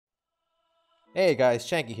Hey guys,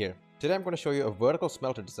 Chanky here. Today I'm going to show you a vertical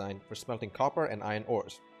smelter design for smelting copper and iron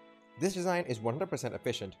ores. This design is 100%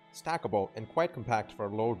 efficient, stackable, and quite compact for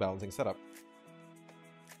a load balancing setup.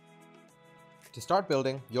 To start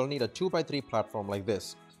building, you'll need a 2x3 platform like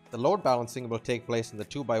this. The load balancing will take place in the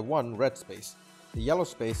 2x1 red space. The yellow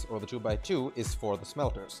space, or the 2x2, is for the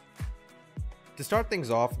smelters. To start things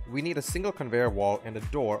off, we need a single conveyor wall and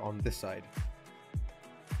a door on this side.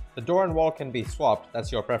 The door and wall can be swapped,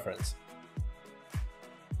 that's your preference.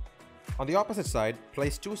 On the opposite side,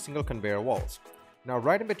 place two single conveyor walls. Now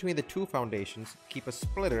right in between the two foundations, keep a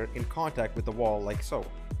splitter in contact with the wall like so.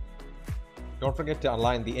 Don't forget to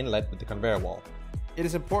align the inlet with the conveyor wall. It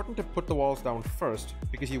is important to put the walls down first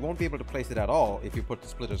because you won't be able to place it at all if you put the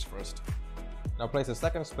splitters first. Now place a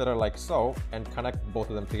second splitter like so and connect both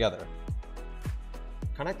of them together.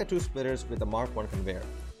 Connect the two splitters with the Mark 1 conveyor.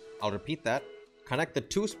 I'll repeat that. Connect the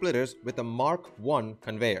two splitters with the Mark 1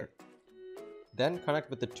 conveyor. Then connect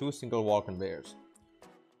with the two single wall conveyors.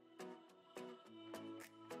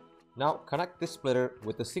 Now connect this splitter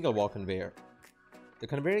with the single wall conveyor. The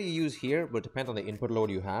conveyor you use here will depend on the input load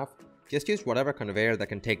you have. Just use whatever conveyor that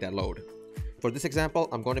can take that load. For this example,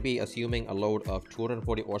 I'm going to be assuming a load of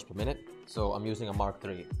 240 ores per minute, so I'm using a Mark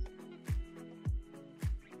 3.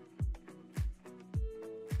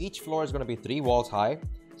 Each floor is going to be 3 walls high,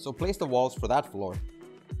 so place the walls for that floor.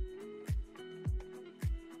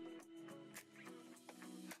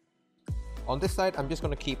 On this side, I'm just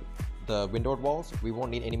going to keep the windowed walls. We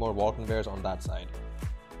won't need any more wall conveyors on that side.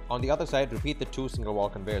 On the other side, repeat the two single wall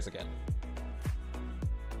conveyors again.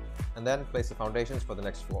 And then place the foundations for the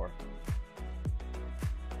next floor.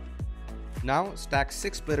 Now stack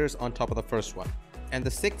 6 splitters on top of the first one, and the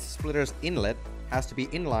 6th splitter's inlet has to be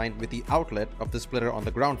in line with the outlet of the splitter on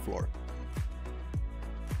the ground floor.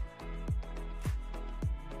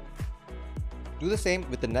 Do the same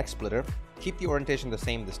with the next splitter. Keep the orientation the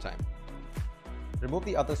same this time. Remove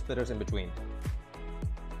the other splitters in between.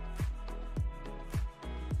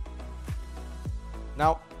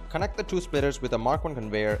 Now, connect the two splitters with the Mark 1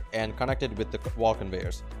 conveyor and connect it with the wall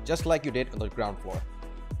conveyors, just like you did on the ground floor.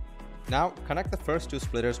 Now, connect the first two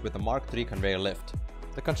splitters with the Mark 3 conveyor lift.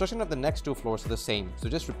 The construction of the next two floors are the same, so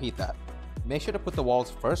just repeat that. Make sure to put the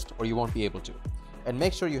walls first or you won't be able to. And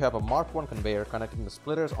make sure you have a Mark 1 conveyor connecting the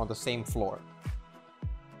splitters on the same floor.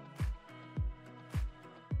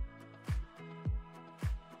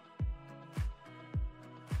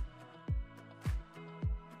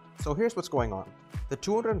 So here's what's going on. The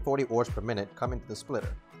 240 ores per minute come into the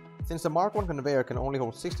splitter. Since the Mark 1 conveyor can only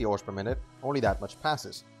hold 60 ores per minute, only that much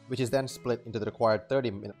passes, which is then split into the required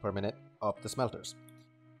 30 per minute of the smelters.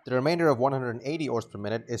 The remainder of 180 ores per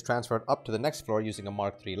minute is transferred up to the next floor using a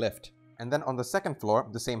Mark 3 lift. And then on the second floor,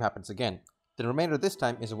 the same happens again. The remainder this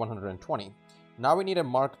time is 120. Now we need a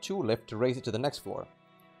Mark 2 lift to raise it to the next floor.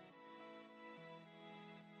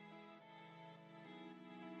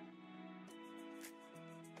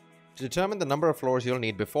 To determine the number of floors you'll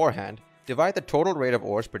need beforehand, divide the total rate of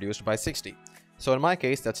ores produced by 60. So in my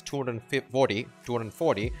case, that's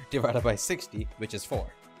 240 divided by 60, which is 4.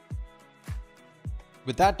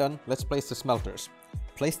 With that done, let's place the smelters.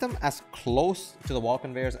 Place them as close to the wall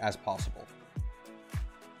conveyors as possible.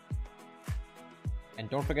 And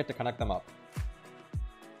don't forget to connect them up.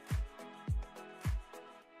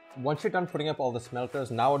 Once you're done putting up all the smelters,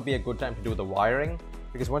 now would be a good time to do the wiring.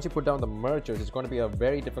 Because once you put down the mergers, it's going to be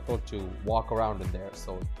very difficult to walk around in there.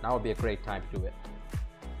 So now would be a great time to do it.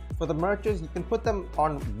 For the mergers, you can put them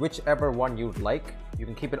on whichever one you'd like. You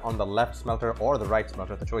can keep it on the left smelter or the right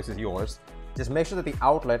smelter. The choice is yours. Just make sure that the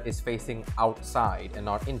outlet is facing outside and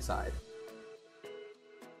not inside.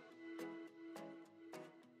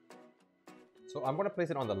 So I'm going to place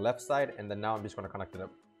it on the left side, and then now I'm just going to connect it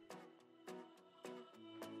up.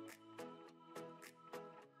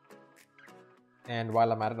 And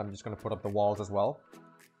while I'm at it, I'm just going to put up the walls as well.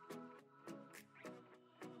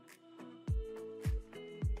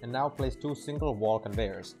 And now place two single wall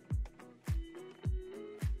conveyors.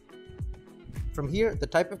 From here, the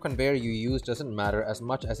type of conveyor you use doesn't matter as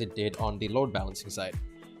much as it did on the load balancing side.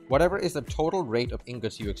 Whatever is the total rate of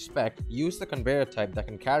ingots you expect, use the conveyor type that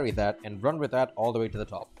can carry that and run with that all the way to the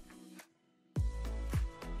top.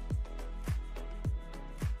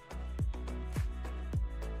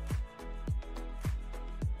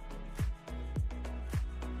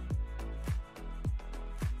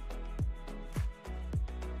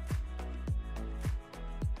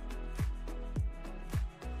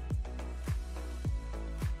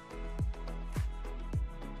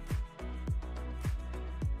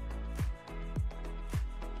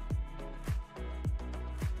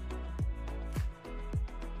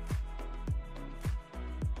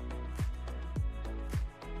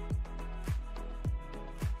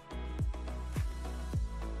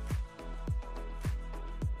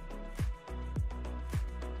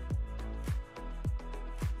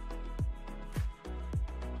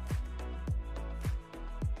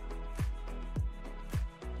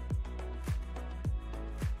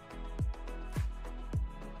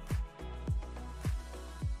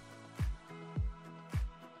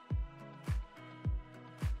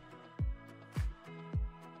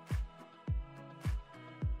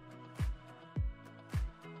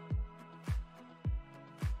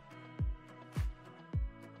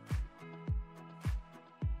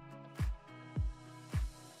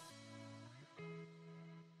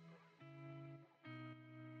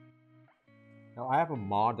 Now I have a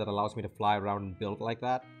mod that allows me to fly around and build like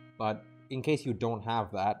that, but in case you don't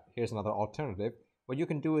have that, here's another alternative. What you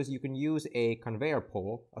can do is you can use a conveyor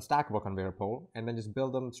pole, a stackable conveyor pole, and then just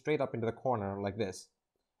build them straight up into the corner like this.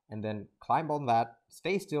 And then climb on that,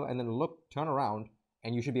 stay still, and then look, turn around,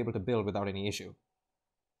 and you should be able to build without any issue.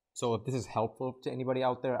 So if this is helpful to anybody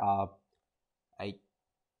out there,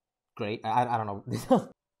 great. I don't know.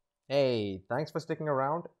 Hey, thanks for sticking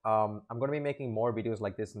around. I'm going to be making more videos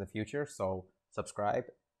like this in the future, so subscribe.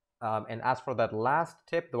 And as for that last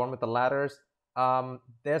tip, the one with the ladders,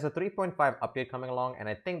 there's a 3.5 update coming along, and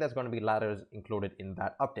I think there's going to be ladders included in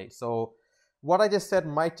that update. So what I just said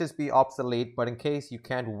might just be obsolete, but in case you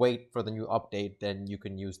can't wait for the new update, then you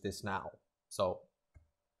can use this now. So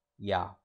yeah.